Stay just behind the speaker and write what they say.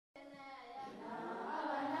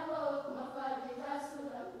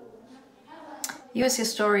US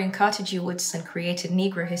historian Carter G. Woodson created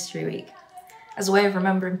Negro History Week as a way of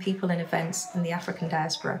remembering people and events in the African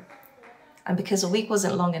diaspora. And because a week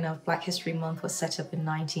wasn't long enough, Black History Month was set up in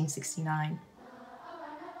 1969.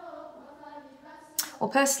 Well,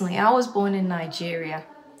 personally, I was born in Nigeria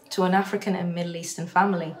to an African and Middle Eastern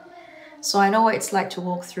family, so I know what it's like to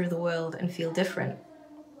walk through the world and feel different.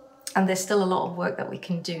 And there's still a lot of work that we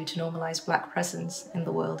can do to normalise Black presence in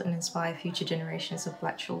the world and inspire future generations of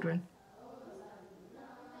Black children.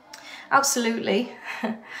 Absolutely.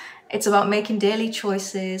 It's about making daily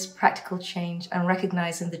choices, practical change, and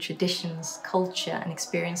recognising the traditions, culture, and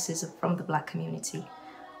experiences from the Black community,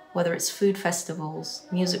 whether it's food festivals,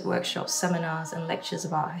 music workshops, seminars, and lectures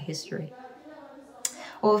about our history.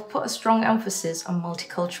 Well, we've put a strong emphasis on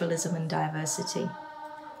multiculturalism and diversity.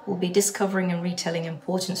 We'll be discovering and retelling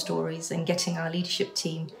important stories and getting our leadership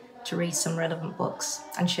team to read some relevant books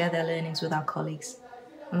and share their learnings with our colleagues.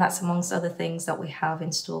 And that's amongst other things that we have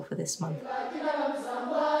in store for this month.